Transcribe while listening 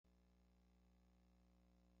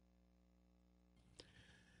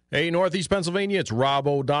Hey, Northeast Pennsylvania, it's Rob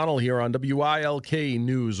O'Donnell here on WILK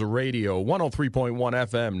News Radio, 103.1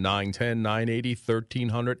 FM, 910, 980,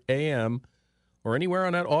 1300 AM, or anywhere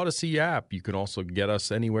on that Odyssey app. You can also get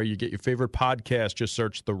us anywhere you get your favorite podcast. Just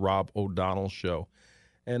search The Rob O'Donnell Show.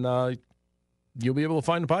 And you'll be able to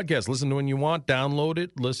find the podcast. Listen to when you want, download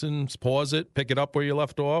it, listen, pause it, pick it up where you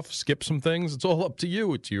left off, skip some things. It's all up to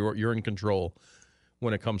you. You're in control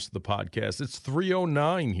when it comes to the podcast. It's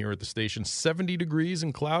 3:09 here at the station, 70 degrees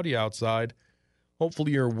and cloudy outside.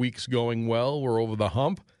 Hopefully your week's going well. We're over the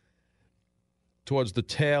hump. Towards the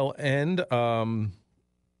tail end, the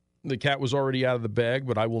cat was already out of the bag,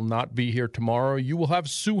 but I will not be here tomorrow. You will have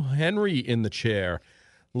Sue Henry in the chair.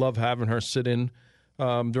 Love having her sit in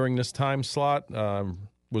during this time slot.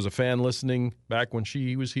 Was a fan listening back when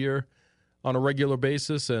she was here on a regular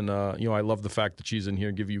basis, and I love the fact that she's in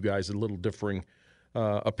here, give you guys a little differing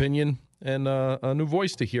opinion and a new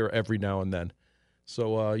voice to hear every now and then.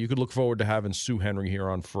 So you could look forward to having Sue Henry here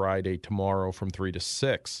on Friday tomorrow from 3 to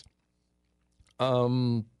 6.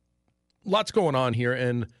 Lots going on here,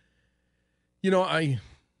 and I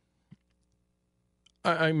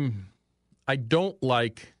don't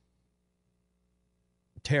like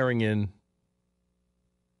tearing in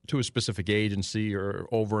to a specific agency or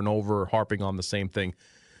over and over harping on the same thing.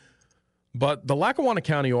 But the Lackawanna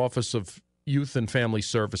County Office of Youth and Family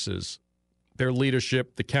Services, their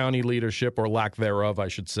leadership, the county leadership, or lack thereof, I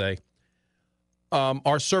should say,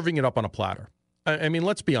 are serving it up on a platter. I mean,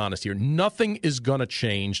 let's be honest here. Nothing is going to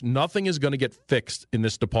change. Nothing is going to get fixed in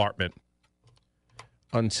this department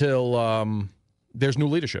until there's new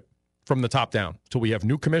leadership from the top down, till we have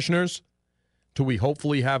new commissioners, till we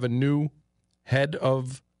hopefully have a new head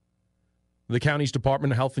of the county's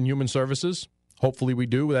Department of Health and Human Services. Hopefully we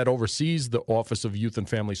do. That oversees the Office of Youth and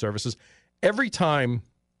Family Services. Every time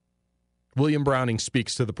William Browning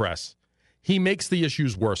speaks to the press, he makes the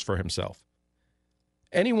issues worse for himself.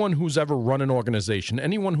 Anyone who's ever run an organization,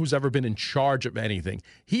 anyone who's ever been in charge of anything,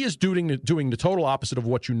 he is doing the total opposite of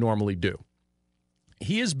what you normally do.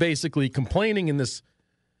 He is basically complaining in this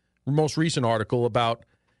most recent article about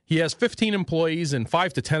he has 15 employees and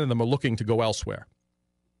 5 to 10 of them are looking to go elsewhere.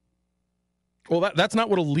 Well, that's not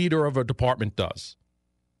what a leader of a department does.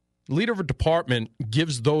 The leader of a department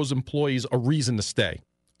gives those employees a reason to stay,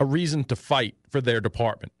 a reason to fight for their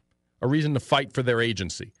department, a reason to fight for their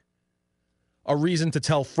agency, a reason to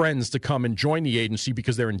tell friends to come and join the agency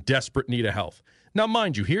because they're in desperate need of help. Now,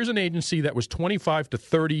 mind you, here's an agency that was 25 to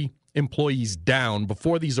 30 employees down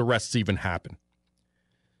before these arrests even happened.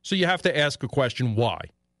 So you have to ask a question, why?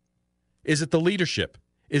 Is it the leadership?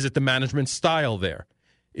 Is it the management style there?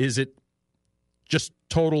 Is it just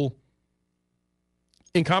total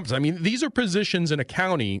incompetence? I mean, these are positions in a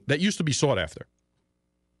county that used to be sought after.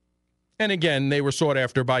 And again, they were sought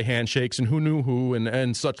after by handshakes and who knew who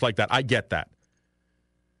and such like that. I get that.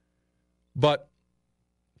 But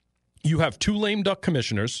you have 2 lame duck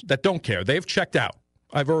commissioners that don't care. They've checked out.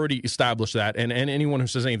 I've already established that. And anyone who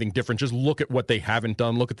says anything different, just look at what they haven't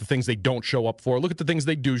done. Look at the things they don't show up for. Look at the things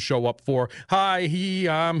they do show up for. Hi,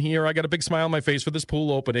 I'm here. I got a big smile on my face for this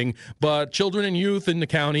pool opening. But children and youth in the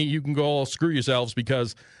county, you can go all screw yourselves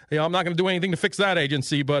because I'm not going to do anything to fix that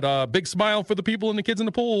agency. But big smile for the people and the kids in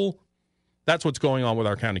the pool. That's what's going on with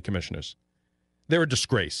our county commissioners. They're a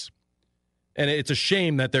disgrace. And it's a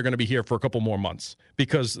shame that they're going to be here for a couple more months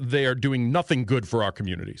because they are doing nothing good for our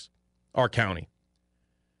communities, our county.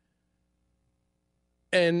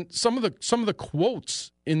 And some of the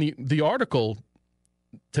quotes in the article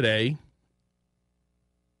today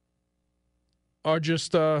are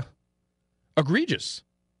just egregious.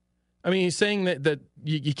 I mean, he's saying that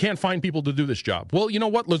you can't find people to do this job. Well, you know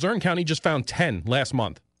what? Luzerne County just found 10 last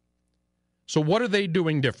month. So what are they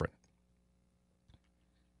doing different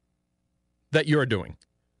that you're doing?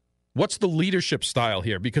 What's the leadership style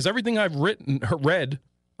here? Because everything I've read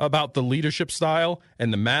about the leadership style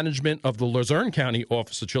and the management of the Luzerne County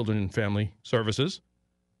Office of Children and Family Services,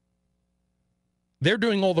 they're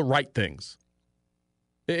doing all the right things.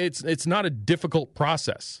 It's not a difficult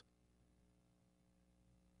process.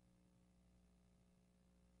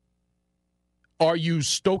 Are you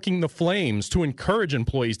stoking the flames to encourage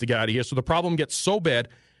employees to get out of here so the problem gets so bad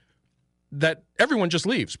that everyone just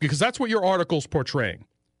leaves? Because that's what your article's portraying.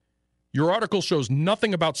 Your article shows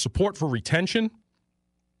nothing about support for retention.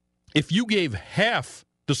 If you gave half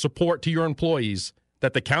the support to your employees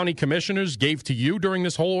that the county commissioners gave to you during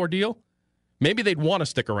this whole ordeal, maybe they'd want to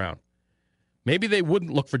stick around. Maybe they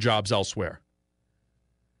wouldn't look for jobs elsewhere.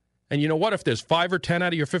 And you know what? If there's 5 or 10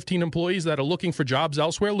 out of your 15 employees that are looking for jobs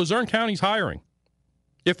elsewhere, Luzerne County's hiring,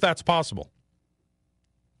 if that's possible.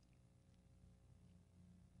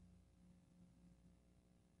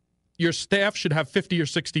 your staff should have 50 or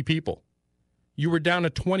 60 people. You were down to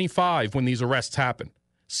 25 when these arrests happened.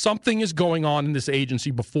 Something is going on in this agency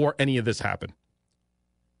before any of this happened.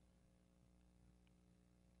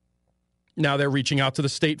 Now they're reaching out to the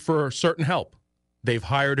state for certain help. They've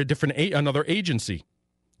hired another agency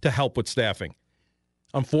to help with staffing.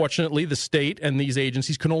 Unfortunately, the state and these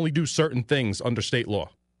agencies can only do certain things under state law.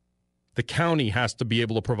 The county has to be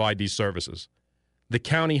able to provide these services. The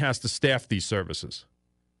county has to staff these services.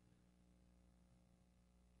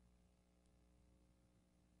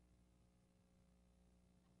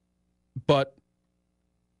 But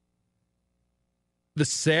the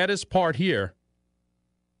saddest part here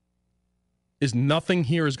is nothing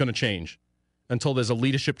here is going to change until there's a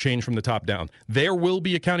leadership change from the top down. There will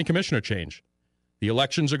be a county commissioner change. The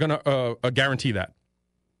elections are going to guarantee that.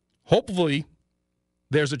 Hopefully,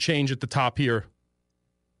 there's a change at the top here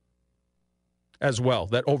as well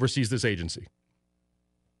that oversees this agency.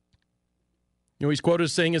 You know, he's quoted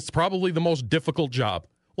as saying it's probably the most difficult job.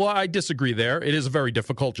 Well, I disagree there. It is a very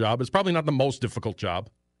difficult job. It's probably not the most difficult job.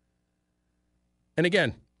 And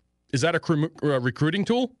again, is that a recruiting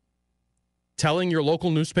tool? Telling your local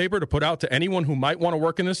newspaper to put out to anyone who might want to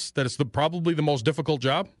work in this that it's probably the most difficult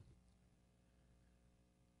job?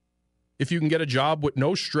 If you can get a job with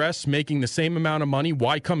no stress, making the same amount of money,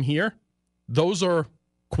 why come here? Those are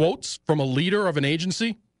quotes from a leader of an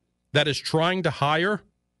agency that is trying to hire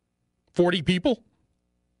 40 people?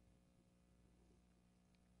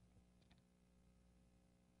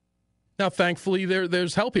 Now, thankfully,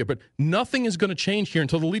 there's help here, but nothing is going to change here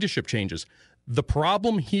until the leadership changes. The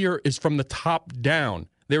problem here is from the top down.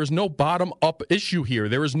 There is no bottom-up issue here.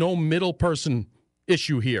 There is no middle person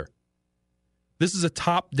issue here. This is a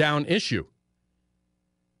top-down issue.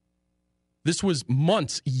 This was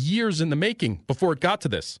months, years in the making before it got to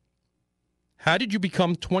this. How did you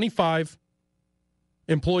become 25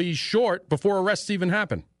 employees short before arrests even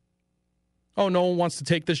happen? Oh, no one wants to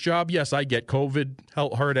take this job? Yes, I get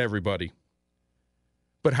COVID hurt everybody.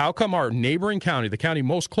 But how come our neighboring county, the county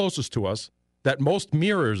most closest to us, that most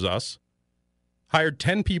mirrors us, hired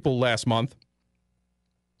 10 people last month,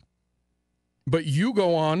 but you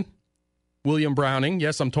go on, William Browning,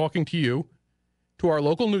 yes, I'm talking to you, to our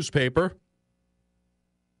local newspaper,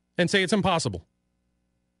 and say it's impossible?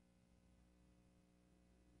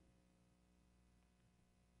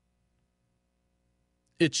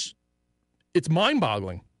 It's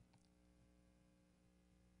mind-boggling.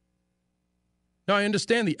 Now, I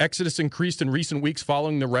understand the exodus increased in recent weeks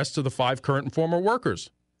following the arrest of the 5 current and former workers.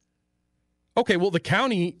 Okay, well, the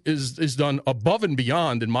county is done above and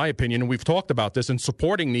beyond, in my opinion, and we've talked about this, in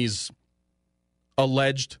supporting these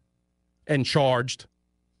alleged and charged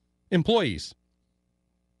employees.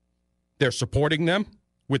 They're supporting them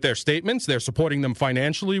with their statements. They're supporting them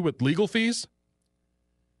financially with legal fees.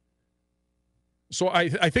 So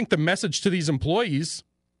I think the message to these employees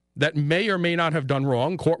that may or may not have done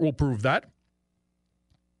wrong, court will prove that.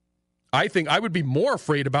 I think I would be more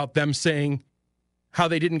afraid about them saying how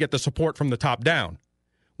they didn't get the support from the top down,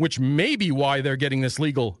 which may be why they're getting this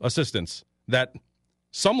legal assistance that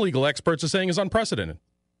some legal experts are saying is unprecedented,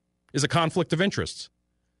 is a conflict of interests,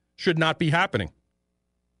 should not be happening.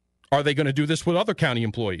 Are they going to do this with other county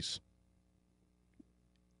employees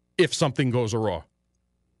if something goes awry?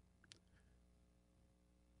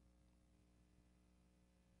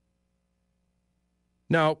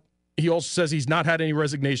 Now, he also says he's not had any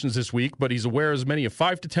resignations this week, but he's aware as many as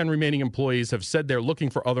 5 to 10 remaining employees have said they're looking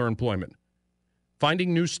for other employment.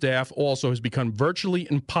 Finding new staff also has become virtually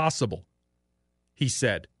impossible, he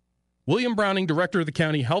said. William Browning, Director of the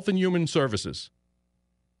County Health and Human Services.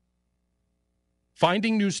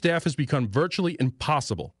 Finding new staff has become virtually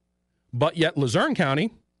impossible. But yet Luzerne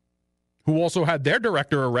County, who also had their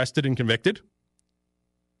director arrested and convicted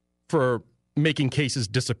for making cases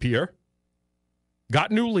disappear, got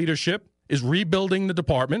new leadership, is rebuilding the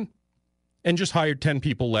department, and just hired 10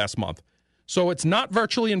 people last month. So it's not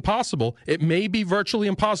virtually impossible. It may be virtually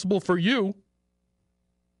impossible for you,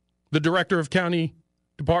 the Director of County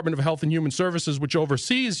Department of Health and Human Services, which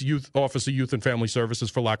oversees Office of Youth and Family Services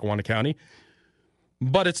for Lackawanna County,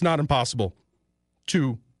 but it's not impossible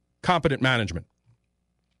to competent management.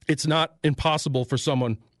 It's not impossible for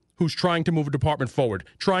someone who's trying to move a department forward,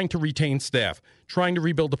 trying to retain staff, trying to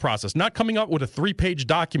rebuild the process, not coming up with a 3-page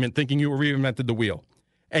document thinking you reinvented the wheel.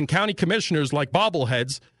 And county commissioners like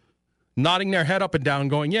bobbleheads nodding their head up and down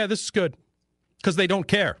going, yeah, this is good, because they don't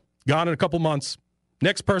care. Gone in a couple months.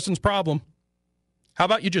 Next person's problem. How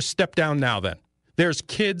about you just step down now then? There's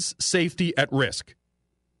kids' safety at risk.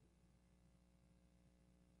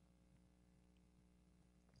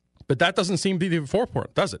 But that doesn't seem to be the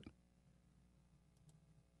forefront, does it?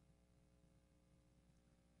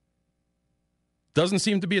 Doesn't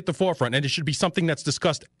seem to be at the forefront, and it should be something that's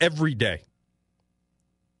discussed every day.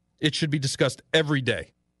 It should be discussed every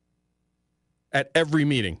day, at every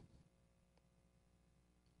meeting.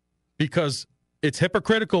 Because it's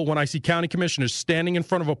hypocritical when I see county commissioners standing in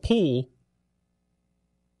front of a pool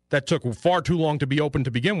that took far too long to be open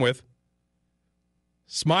to begin with,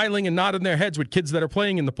 smiling and nodding their heads with kids that are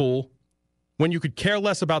playing in the pool, when you could care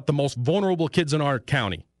less about the most vulnerable kids in our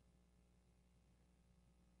county.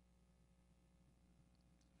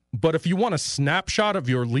 But if you want a snapshot of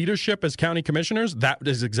your leadership as county commissioners, that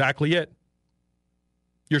is exactly it.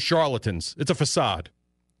 You're charlatans. It's a facade.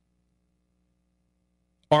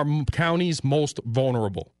 Our county's most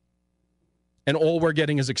vulnerable. And all we're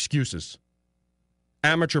getting is excuses.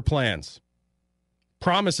 Amateur plans.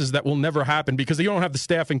 Promises that will never happen because you don't have the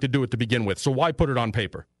staffing to do it to begin with. So why put it on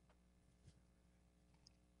paper?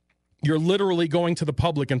 You're literally going to the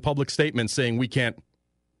public in public statements saying we can't,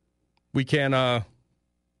 it's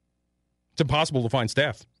impossible to find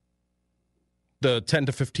staff. The 10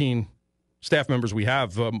 to 15 staff members we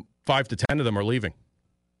have, 5 to 10 of them are leaving.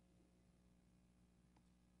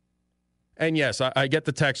 And yes, I get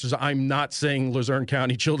the texters. I'm not saying Luzerne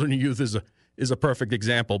County Children and Youth is a perfect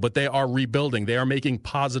example, but they are rebuilding. They are making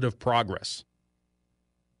positive progress.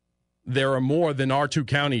 There are more than our 2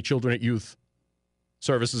 county Children and Youth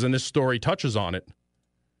services, and this story touches on it,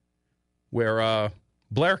 where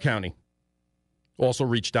Blair County also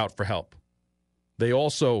reached out for help. They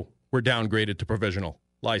also were downgraded to provisional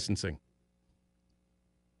licensing.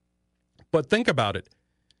 But think about it.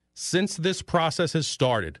 Since this process has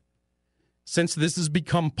started, since this has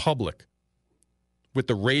become public, with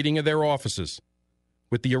the raiding of their offices,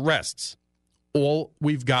 with the arrests, all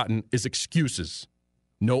we've gotten is excuses.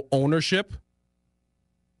 No ownership,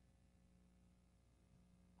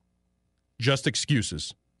 just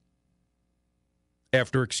excuses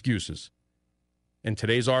after excuses. And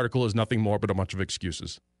today's article is nothing more but a bunch of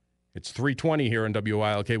excuses. It's 3:20 here on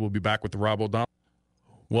WILK. We'll be back with the Rob O'Donnell.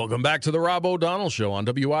 Welcome back to the Rob O'Donnell Show on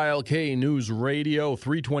WILK News Radio.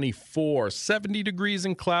 324, 70 degrees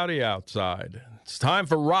and cloudy outside. It's time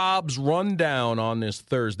for Rob's Rundown on this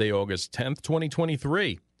Thursday, August 10th,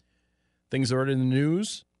 2023. Things that are in the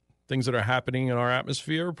news, things that are happening in our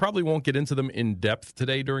atmosphere. Probably won't get into them in depth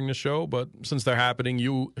today during the show, but since they're happening,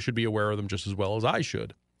 you should be aware of them just as well as I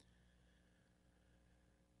should.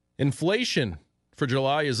 Inflation for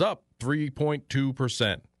July is up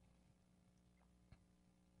 3.2%.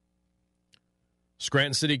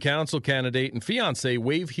 Scranton City Council candidate and fiancé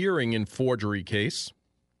waive hearing in forgery case.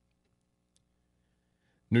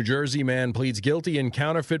 New Jersey man pleads guilty in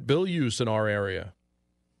counterfeit bill use in our area.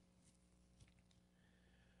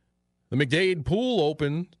 The McDade pool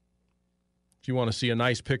opened. If you want to see a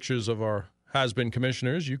nice pictures of our has-been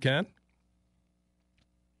commissioners, you can.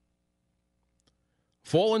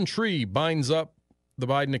 Fallen tree binds up the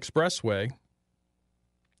Biden Expressway.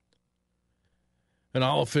 An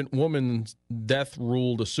Oliphant woman's death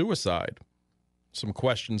ruled a suicide. Some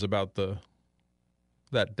questions about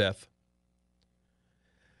that death.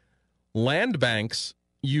 Land banks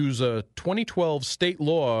use a 2012 state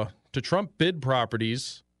law to trump bid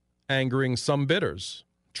properties, angering some bidders.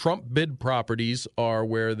 Trump bid properties are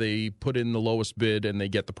where they put in the lowest bid and they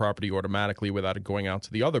get the property automatically without it going out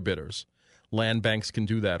to the other bidders. Land banks can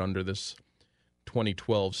do that under this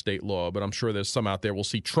 2012 state law, but I'm sure there's some out there will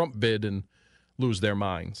see Trump bid and lose their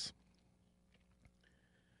minds.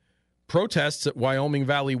 Protests at Wyoming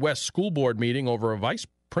Valley West School Board meeting over a vice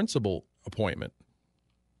principal appointment.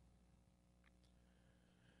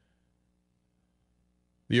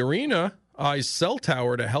 The arena eyes cell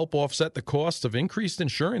tower to help offset the cost of increased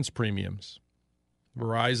insurance premiums.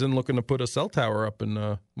 Verizon looking to put a cell tower up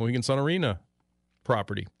in Mohegan Sun Arena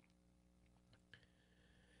property.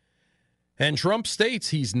 And Trump states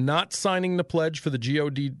he's not signing the pledge for the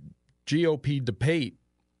GOP debate,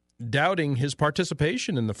 doubting his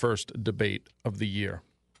participation in the first debate of the year.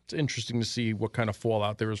 It's interesting to see what kind of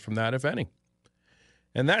fallout there is from that, if any.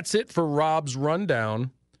 And that's it for Rob's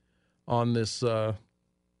Rundown on this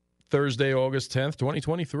Thursday, August 10th,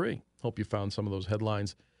 2023. Hope you found some of those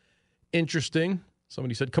headlines interesting.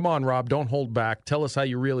 Somebody said, come on, Rob, don't hold back. Tell us how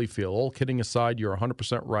you really feel. All kidding aside, you're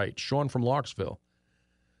 100% right. Sean from Larksville.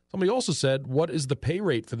 Somebody also said, what is the pay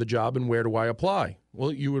rate for the job and where do I apply?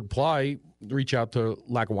 Well, you would apply, reach out to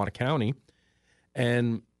Lackawanna County.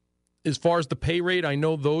 And as far as the pay rate, I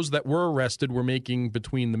know those that were arrested were making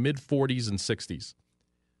between the mid-40s and 60s.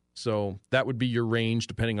 So that would be your range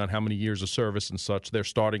depending on how many years of service and such. Their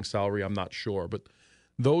starting salary, I'm not sure. But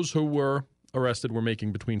those who were arrested were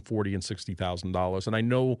making between $40,000 and $60,000. And I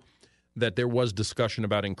know that there was discussion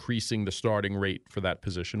about increasing the starting rate for that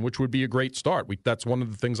position, which would be a great start. That's one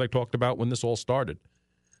of the things I talked about when this all started.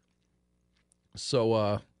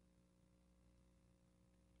 So,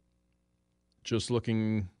 just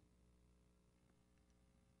looking,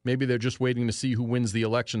 maybe they're just waiting to see who wins the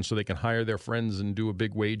election so they can hire their friends and do a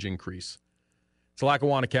big wage increase. It's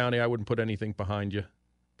Lackawanna County. I wouldn't put anything behind you,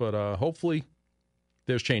 but hopefully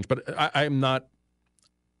there's change. But I am not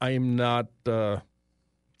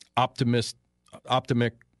optimistic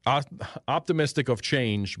of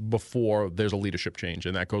change before there's a leadership change,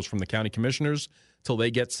 and that goes from the county commissioners till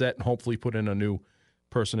they get set and hopefully put in a new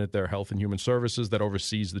person at their Health and Human Services that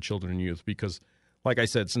oversees the children and youth. Because, like I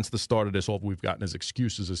said, since the start of this, all we've gotten is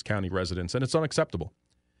excuses as county residents, and it's unacceptable.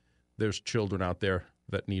 There's children out there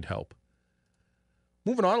that need help.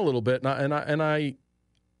 Moving on a little bit,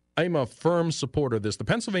 I'm a firm supporter of this. The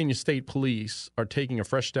Pennsylvania State Police are taking a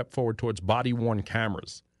fresh step forward towards body-worn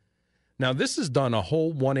cameras. Now, this has done a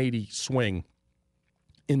whole 180 swing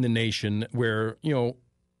in the nation where,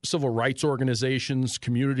 civil rights organizations,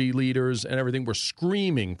 community leaders, and everything were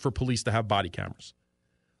screaming for police to have body cameras.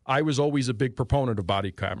 I was always a big proponent of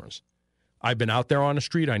body cameras. I've been out there on the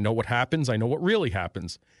street. I know what happens. I know what really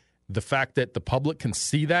happens. The fact that the public can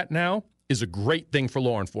see that now is a great thing for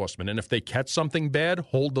law enforcement. And if they catch something bad,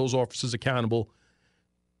 hold those officers accountable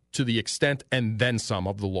to the extent and then some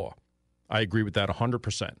of the law. I agree with that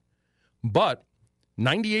 100%. But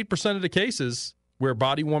 98% of the cases where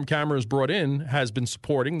body-worn camera is brought in has been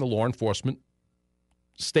supporting the law enforcement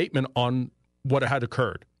statement on what had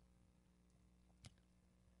occurred.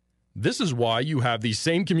 This is why you have these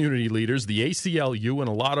same community leaders, the ACLU and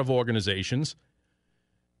a lot of organizations,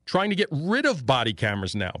 trying to get rid of body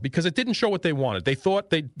cameras now because it didn't show what they wanted. They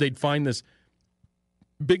thought they'd find this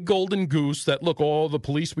big golden goose that, look, all the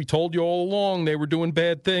police, we told you all along they were doing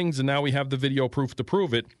bad things, and now we have the video proof to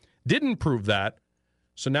prove it. Didn't prove that.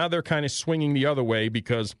 So now they're kind of swinging the other way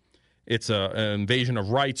because it's an invasion of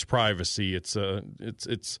rights, privacy. It's a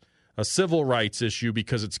civil rights issue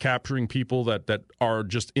because it's capturing people that are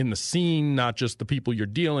just in the scene, not just the people you're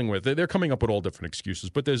dealing with. They're coming up with all different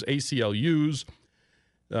excuses. But there's ACLUs,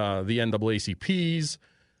 the NAACPs,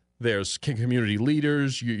 there's community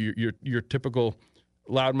leaders, your typical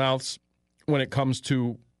loudmouths when it comes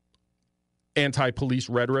to anti-police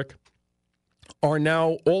rhetoric are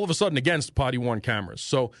now all of a sudden against body-worn cameras.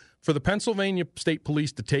 So for the Pennsylvania State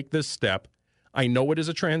Police to take this step, I know it is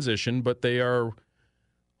a transition, but they are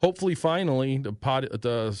hopefully finally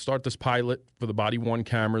to start this pilot for the body-worn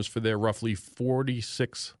cameras for their roughly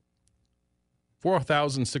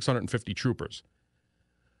 4,650 troopers.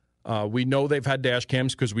 We know they've had dash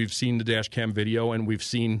cams because we've seen the dash cam video, and we've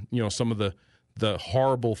seen some of the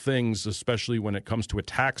horrible things, especially when it comes to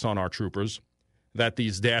attacks on our troopers, that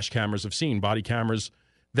these dash cameras have seen. Body cameras,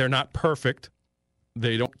 they're not perfect.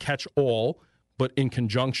 They don't catch all, but in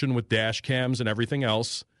conjunction with dash cams and everything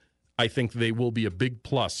else, I think they will be a big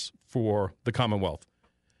plus for the Commonwealth.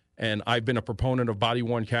 And I've been a proponent of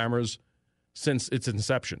body-worn cameras since its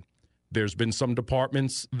inception. There's been some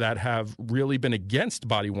departments that have really been against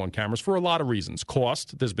body-worn cameras for a lot of reasons.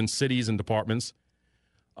 Cost, there's been cities and departments.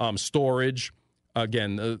 Storage,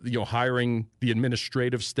 again, hiring the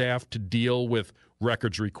administrative staff to deal with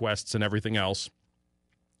records requests and everything else.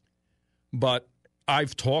 But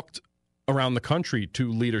I've talked around the country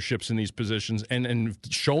to leaderships in these positions and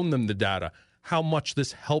shown them the data, how much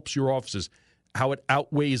this helps your offices, how it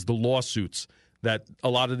outweighs the lawsuits that a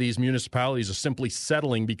lot of these municipalities are simply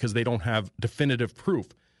settling because they don't have definitive proof.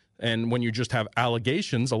 And when you just have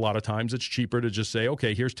allegations, a lot of times it's cheaper to just say,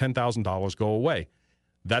 okay, here's $10,000, go away.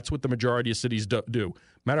 That's what the majority of cities do.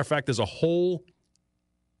 Matter of fact, there's a whole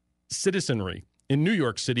citizenry in New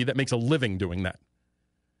York City that makes a living doing that,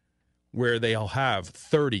 where they'll have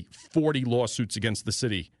 30, 40 lawsuits against the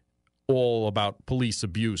city, all about police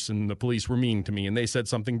abuse, and the police were mean to me, and they said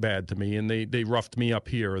something bad to me, and they roughed me up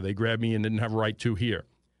here, or they grabbed me and didn't have a right to here.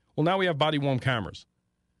 Well, now we have body-worn cameras.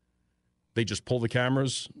 They just pull the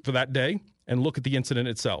cameras for that day and look at the incident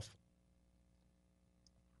itself.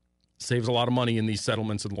 Saves a lot of money in these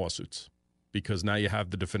settlements and lawsuits because now you have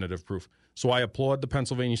the definitive proof. So I applaud the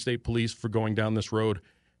Pennsylvania State Police for going down this road,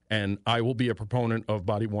 and I will be a proponent of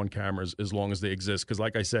body-worn cameras as long as they exist because,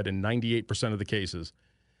 like I said, in 98% of the cases,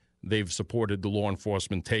 they've supported the law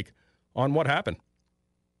enforcement take on what happened.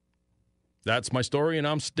 That's my story, and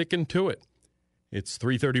I'm sticking to it. It's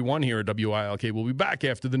 3:31 here at WILK. We'll be back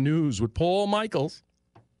after the news with Paul Michaels.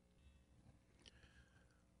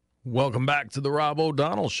 Welcome back to the Rob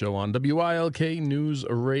O'Donnell Show on WILK News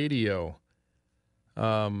Radio.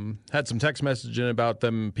 Had some text messaging about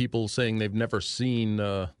them, people saying they've never seen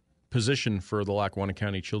position for the Lackawanna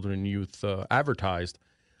County Children and Youth advertised.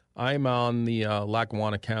 I'm on the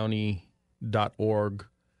LackawannaCounty.org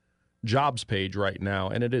jobs page right now,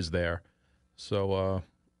 and it is there. So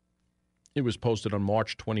it was posted on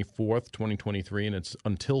March 24th, 2023, and it's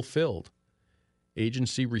until filled.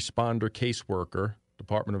 Agency responder caseworker,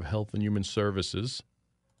 Department of Health and Human Services.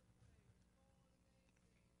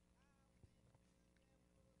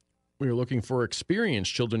 We are looking for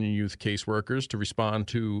experienced children and youth caseworkers to respond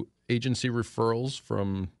to agency referrals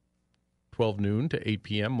from 12 noon to 8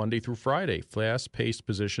 p.m. Monday through Friday. Fast-paced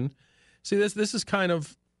position. See, this is kind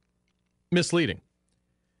of misleading.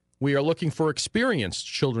 We are looking for experienced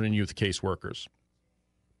children and youth caseworkers.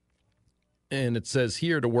 And it says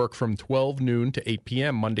here to work from 12 noon to 8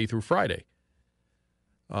 p.m. Monday through Friday.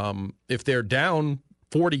 If they're down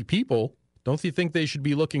 40 people, don't you think they should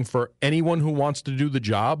be looking for anyone who wants to do the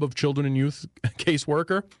job of children and youth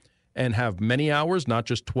caseworker and have many hours, not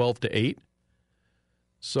just 12 to 8?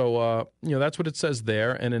 So, that's what it says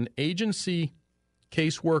there. And an agency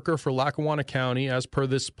caseworker for Lackawanna County, as per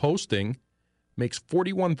this posting, makes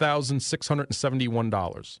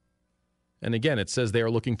 $41,671. And again, it says they are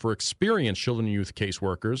looking for experienced children and youth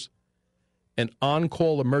caseworkers, an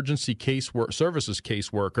on-call emergency services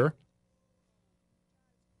caseworker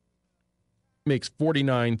makes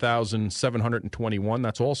 $49,721.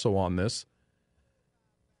 That's also on this.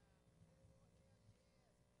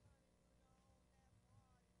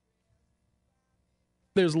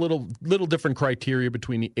 There's a little different criteria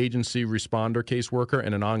between the agency responder caseworker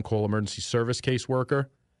and an on-call emergency service caseworker.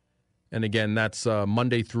 And again, that's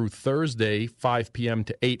Monday through Thursday, 5 p.m.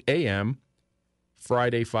 to 8 a.m.,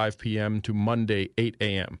 Friday, 5 p.m. to Monday, 8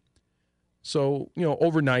 a.m. So,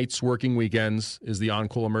 overnights, working weekends is the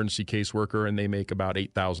on-call emergency caseworker, and they make about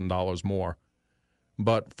 $8,000 more.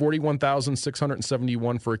 But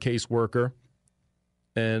 $41,671 for a caseworker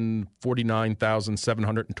and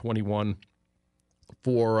 $49,721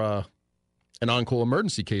 for an on-call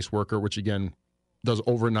emergency caseworker, which, again, does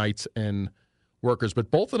overnights and workers.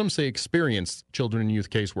 But both of them say experienced children and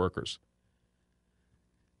youth caseworkers.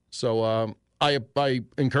 So I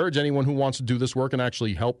encourage anyone who wants to do this work and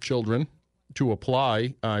actually help children to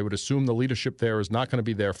apply. I would assume the leadership there is not going to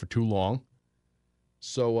be there for too long.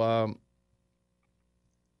 So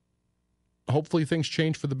hopefully things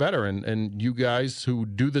change for the better. And you guys who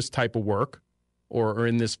do this type of work or are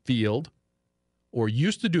in this field or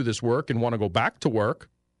used to do this work and want to go back to work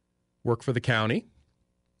for the county,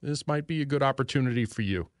 this might be a good opportunity for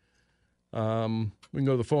you. We can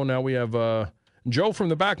go to the phone now. We have Joe from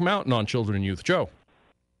the Back Mountain on Children and Youth. Joe,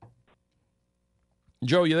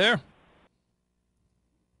 you there?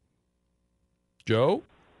 Joe?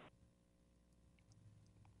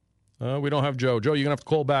 We don't have Joe. Joe, you're going to have to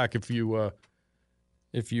call back if you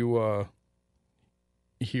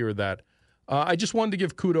hear that. I just wanted to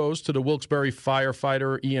give kudos to the Wilkes-Barre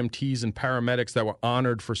firefighter, EMTs, and paramedics that were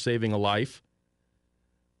honored for saving a life.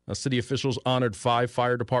 City officials honored 5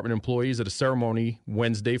 fire department employees at a ceremony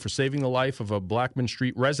Wednesday for saving the life of a Blackman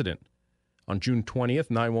Street resident. On June 20th,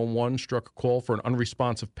 911 struck a call for an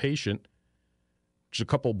unresponsive patient, which is a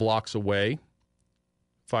couple blocks away.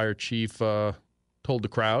 Fire chief told the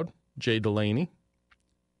crowd, Jay Delaney.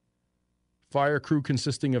 Fire crew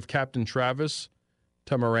consisting of Captain Travis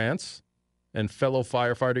Tamarantz and fellow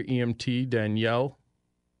firefighter EMT Danielle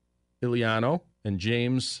Iliano and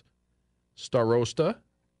James Starosta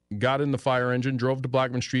got in the fire engine, drove to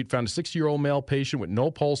Blackman Street, found a 60-year-old male patient with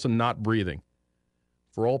no pulse and not breathing.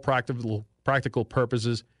 For all practical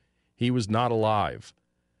purposes, he was not alive.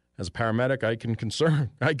 As a paramedic, I can confirm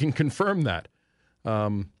that.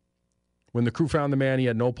 When the crew found the man, he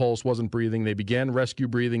had no pulse, wasn't breathing. They began rescue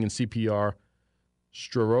breathing and CPR.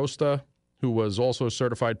 Starosta, who was also a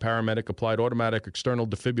certified paramedic, applied automatic external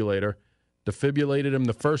defibrillator, defibrillated him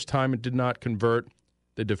the first time. It did not convert.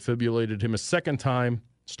 They defibrillated him a second time,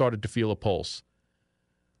 started to feel a pulse.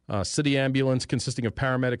 City ambulance consisting of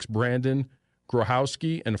paramedics Brandon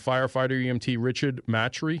Grohowski and firefighter EMT Richard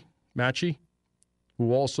Matchy,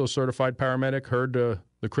 who also certified paramedic, heard the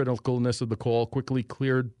criticalness of the call, quickly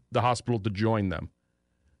cleared the hospital to join them.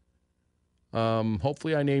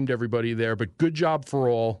 Hopefully I named everybody there, but good job for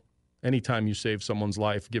all. Anytime you save someone's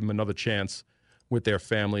life, give them another chance with their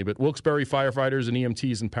family. But Wilkes-Barre firefighters and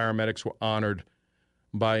EMTs and paramedics were honored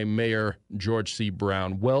by Mayor George C.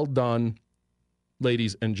 Brown. Well done,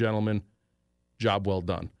 ladies and gentlemen. Job well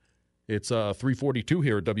done. It's 3:42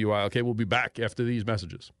 here at WILK. We'll be back after these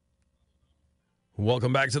messages.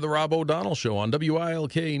 Welcome back to the Rob O'Donnell Show on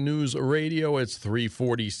WILK News Radio. It's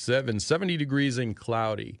 3:47, 70 degrees and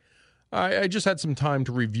cloudy. I just had some time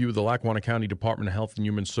to review the Lackawanna County Department of Health and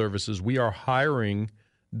Human Services. We are hiring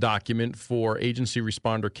document for agency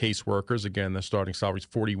responder caseworkers. Again, the starting salary is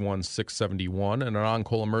 $41,671, and an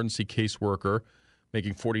on-call emergency caseworker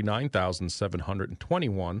making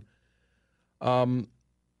 $49,721.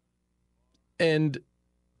 And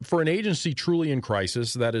for an agency truly in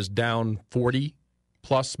crisis that is down 40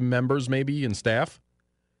 plus members maybe in staff,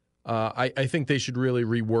 I think they should really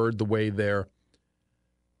reword the way their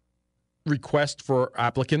request for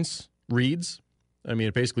applicants reads. I mean,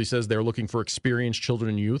 it basically says they're looking for experienced children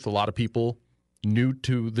and youth, a lot of people new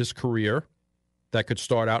to this career that could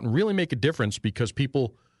start out and really make a difference, because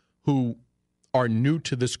people who are new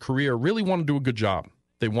to this career really want to do a good job.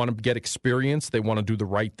 They want to get experience. They want to do the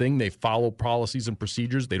right thing. They follow policies and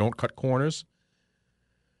procedures. They don't cut corners.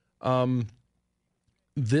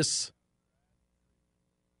 This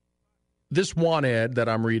want ad that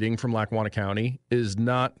I'm reading from Lackawanna County is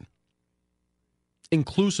not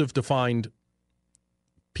inclusive to find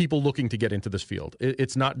people looking to get into this field.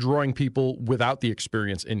 It's not drawing people without the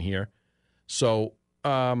experience in here. So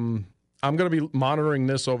I'm going to be monitoring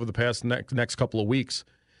this over the past next couple of weeks,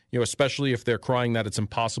 especially if they're crying that it's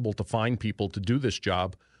impossible to find people to do this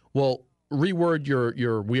job. Well, reword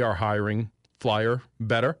your "we are hiring" flyer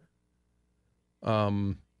better.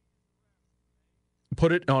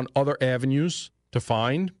 Put it on other avenues to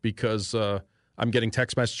find, because I'm getting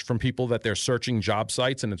text messages from people that they're searching job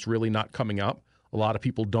sites and it's really not coming up. A lot of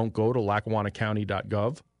people don't go to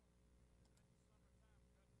LackawannaCounty.gov.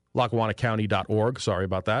 LackawannaCounty.org, sorry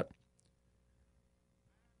about that.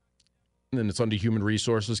 And then it's under Human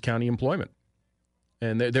Resources, County Employment.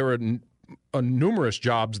 And there are numerous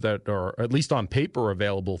jobs that are, at least on paper,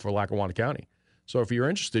 available for Lackawanna County. So if you're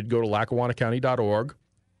interested, go to LackawannaCounty.org,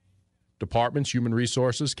 Departments, Human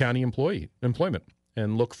Resources, County Employment,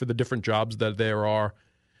 and look for the different jobs that there are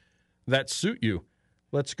that suit you.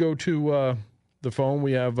 Let's go to the phone.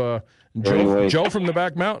 We have Joe from the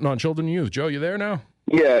Back Mountain on Children and Youth. Joe, you there now?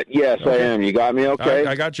 Yes, okay. I am. You got me okay?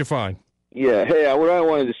 I got you fine. Yeah. Hey, what I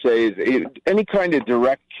wanted to say is any kind of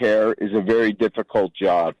direct care is a very difficult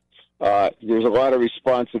job. There's a lot of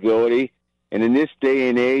responsibility, and in this day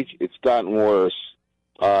and age, it's gotten worse.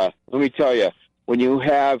 Let me tell you, when you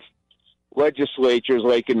have legislatures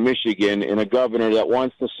like in Michigan and a governor that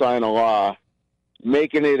wants to sign a law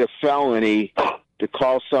making it a felony to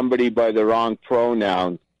call somebody by the wrong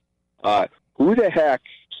pronoun, who the heck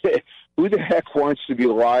wants to be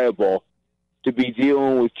liable to be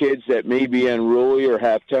dealing with kids that may be unruly or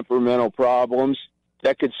have temperamental problems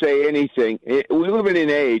that could say anything? We live in an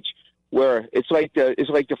age where it's like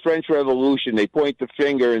the French Revolution. They point the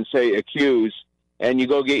finger and say accuse, and you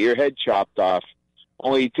go get your head chopped off.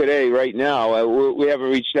 Only today, right now, we haven't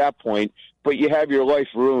reached that point, but you have your life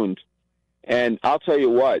ruined. And I'll tell you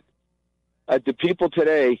what, the people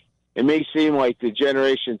today, it may seem like the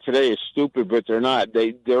generation today is stupid, but they're not.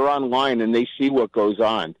 They're online and they see what goes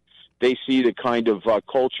on. They see the kind of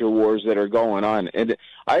culture wars that are going on. And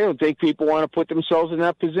I don't think people want to put themselves in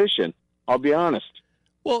that position. I'll be honest.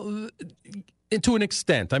 Well, to an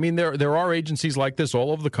extent. I mean, there are agencies like this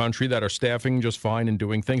all over the country that are staffing just fine and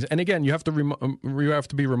doing things. And again, you have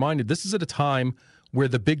to be reminded, this is at a time where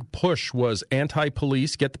the big push was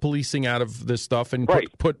anti-police, get the policing out of this stuff, and right.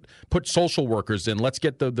 put social workers in. Let's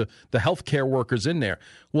get the healthcare workers in there.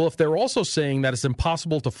 Well, if they're also saying that it's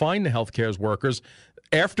impossible to find the healthcare workers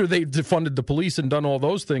after they've defunded the police and done all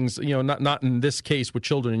those things, not in this case with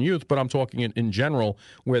children and youth, but I'm talking in general,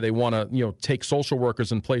 where they want to take social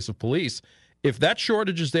workers in place of police. If that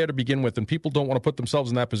shortage is there to begin with and people don't want to put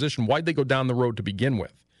themselves in that position, why'd they go down the road to begin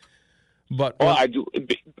with? But I do,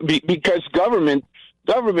 because government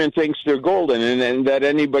thinks they're golden and that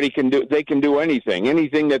anybody can do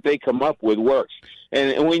anything that they come up with works.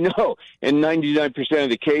 And we know in 99% of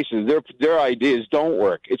the cases, their ideas don't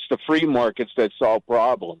work. It's the free markets that solve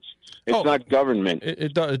problems. It's not government.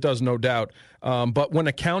 It does, no doubt. But when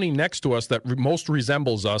a county next to us that most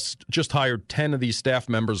resembles us just hired 10 of these staff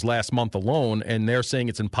members last month alone, and they're saying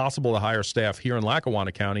it's impossible to hire staff here in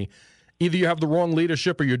Lackawanna County, either you have the wrong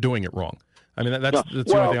leadership or you're doing it wrong. I mean, that's the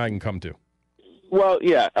only thing I can come to. Well,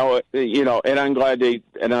 yeah, and I'm glad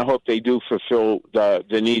and I hope they do fulfill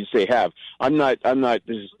the needs they have. I'm not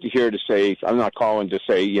here to say, I'm not calling to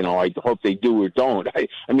say, I hope they do or don't. I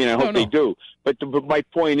hope they do. But my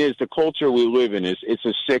point is, the culture we live in it's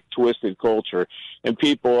a sick, twisted culture, and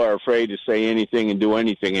people are afraid to say anything and do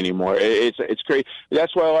anything anymore. It's crazy.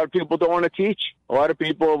 That's why a lot of people don't want to teach. A lot of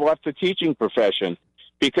people have left the teaching profession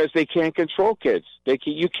because they can't control kids.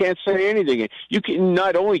 You can't say anything.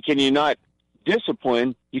 Not only can you not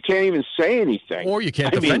discipline, you can't even say anything. Or you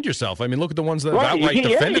can't defend yourself. I mean, look at the ones that have outright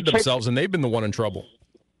defended themselves, and they've been the one in trouble.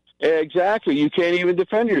 Exactly. You can't even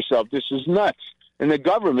defend yourself. This is nuts. And the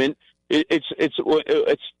government, it's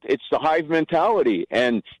the hive mentality,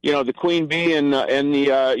 and the queen bee and the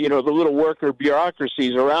the little worker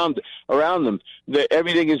bureaucracies around them.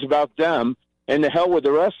 Everything is about them, and the hell with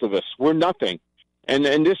the rest of us. We're nothing, and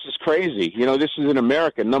this is crazy. This is in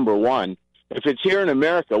America, number one. If it's here in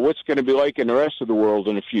America, what's going to be like in the rest of the world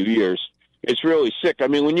in a few years? It's really sick. I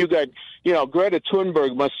mean, when you got, Greta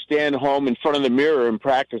Thunberg must stand home in front of the mirror and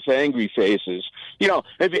practice angry faces.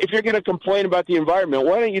 If you're going to complain about the environment,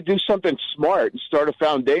 why don't you do something smart and start a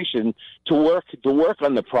foundation to work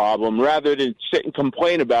on the problem rather than sit and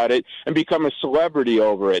complain about it and become a celebrity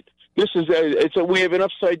over it? We have an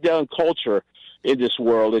upside down culture in this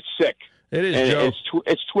world. It's sick. It is, and Joe.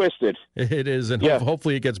 It's twisted. It is, and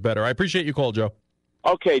hopefully it gets better. I appreciate your call, Joe.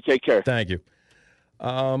 Okay, take care. Thank you.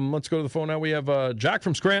 Let's go to the phone now. We have Jack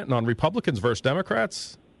from Scranton on Republicans versus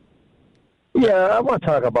Democrats. Yeah, I want to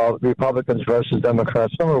talk about Republicans versus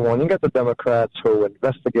Democrats. Number one, you got the Democrats who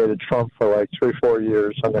investigated Trump for like 3-4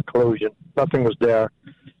 years on the collusion. Nothing was there.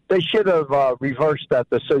 They should have reversed that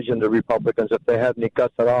decision, the Republicans, if they had any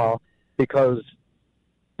guts at all, because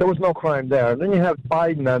there was no crime there. And then you have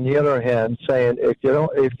Biden, on the other hand, saying if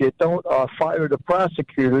you don't fire the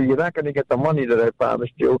prosecutor, you're not going to get the money that I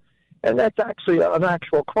promised you. And that's actually an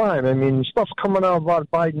actual crime. I mean, stuff's coming out about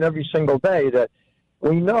Biden every single day that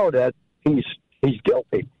we know that he's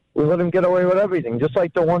guilty. We let him get away with everything. Just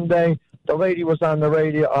like the one day, the lady was on the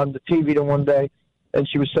radio, on the TV the one day, and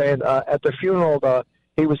she was saying at the funeral,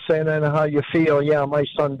 he was saying, I know how you feel. Yeah, my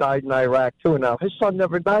son died in Iraq, too. Now, his son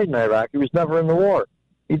never died in Iraq. He was never in the war.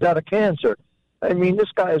 He died of cancer. I mean,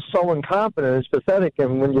 this guy is so incompetent. It's pathetic.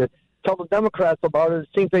 And when you tell the Democrats about it, it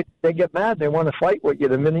seems they get mad. They want to fight with you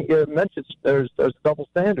the minute you mention there's a double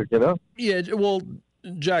standard, Yeah, well,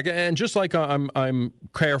 Jack, and just like I'm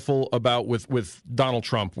careful about with Donald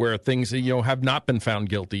Trump, where things have not been found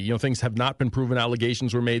guilty, things have not been proven,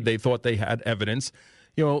 allegations were made, they thought they had evidence.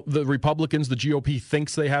 The Republicans, the GOP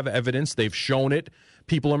thinks they have evidence, they've shown it.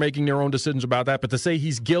 People are making their own decisions about that, but to say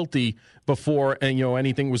he's guilty before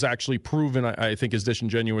anything was actually proven, I think is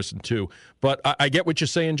disingenuous too. But I get what you're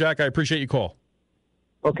saying, Jack. I appreciate your call.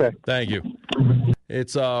 Okay. Thank you.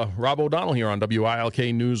 It's Rob O'Donnell here on WILK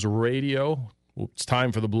News Radio. It's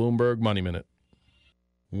time for the Bloomberg Money Minute.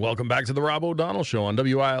 Welcome back to the Rob O'Donnell Show on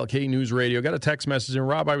WILK News Radio. Got a text message in.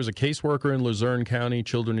 Rob, I was a caseworker in Luzerne County,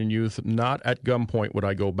 children and youth. Not at gunpoint would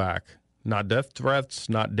I go back. Not death threats,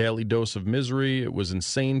 not daily dose of misery. It was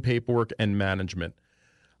insane paperwork and management.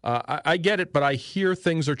 I get it, but I hear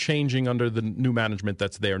things are changing under the new management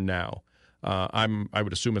that's there now. I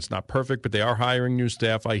would assume it's not perfect, but they are hiring new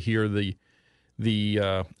staff. I hear the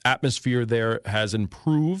atmosphere there has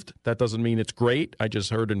improved. That doesn't mean it's great. I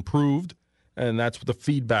just heard improved, and that's the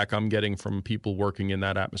feedback I'm getting from people working in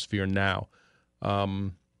that atmosphere now.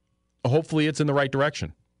 Hopefully it's in the right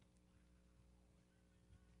direction.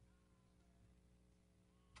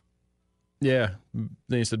 Yeah,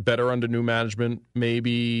 they said better under new management,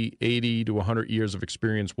 maybe 80 to 100 years of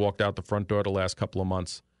experience walked out the front door the last couple of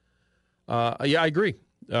months. Yeah, I agree.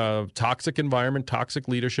 Toxic environment, toxic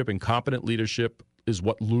leadership, incompetent leadership is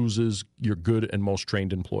what loses your good and most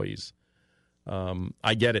trained employees.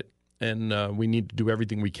 I get it, and we need to do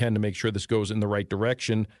everything we can to make sure this goes in the right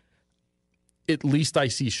direction. At least I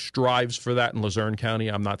see strives for that in Luzerne County.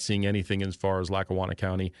 I'm not seeing anything as far as Lackawanna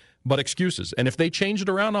County, but excuses. And if they change it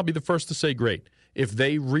around, I'll be the first to say great. If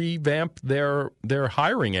they revamp their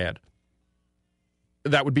hiring ad,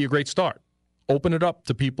 that would be a great start. Open it up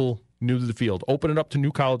to people new to the field. Open it up to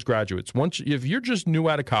new college graduates. If you're just new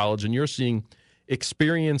out of college and you're seeing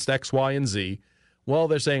experienced X, Y, and Z, well,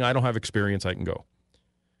 they're saying, I don't have experience, I can go.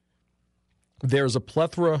 There's a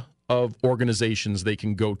plethora of organizations they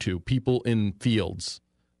can go to, people in fields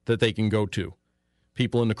that they can go to,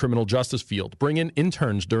 people in the criminal justice field. Bring in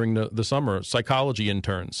interns during the summer, psychology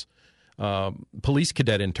interns, police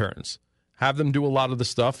cadet interns. Have them do a lot of the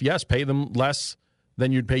stuff. Yes, pay them less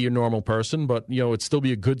than you'd pay your normal person, but it'd still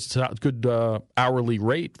be a good hourly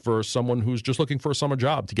rate for someone who's just looking for a summer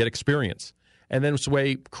job to get experience. And then this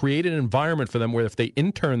way, create an environment for them where if they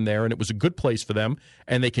intern there and it was a good place for them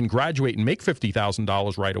and they can graduate and make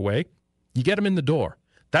 $50,000 right away, you get them in the door.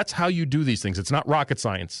 That's how you do these things. It's not rocket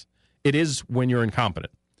science. It is when you're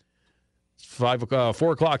incompetent. It's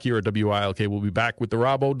 4 o'clock here at WILK. We'll be back with the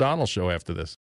Rob O'Donnell Show after this.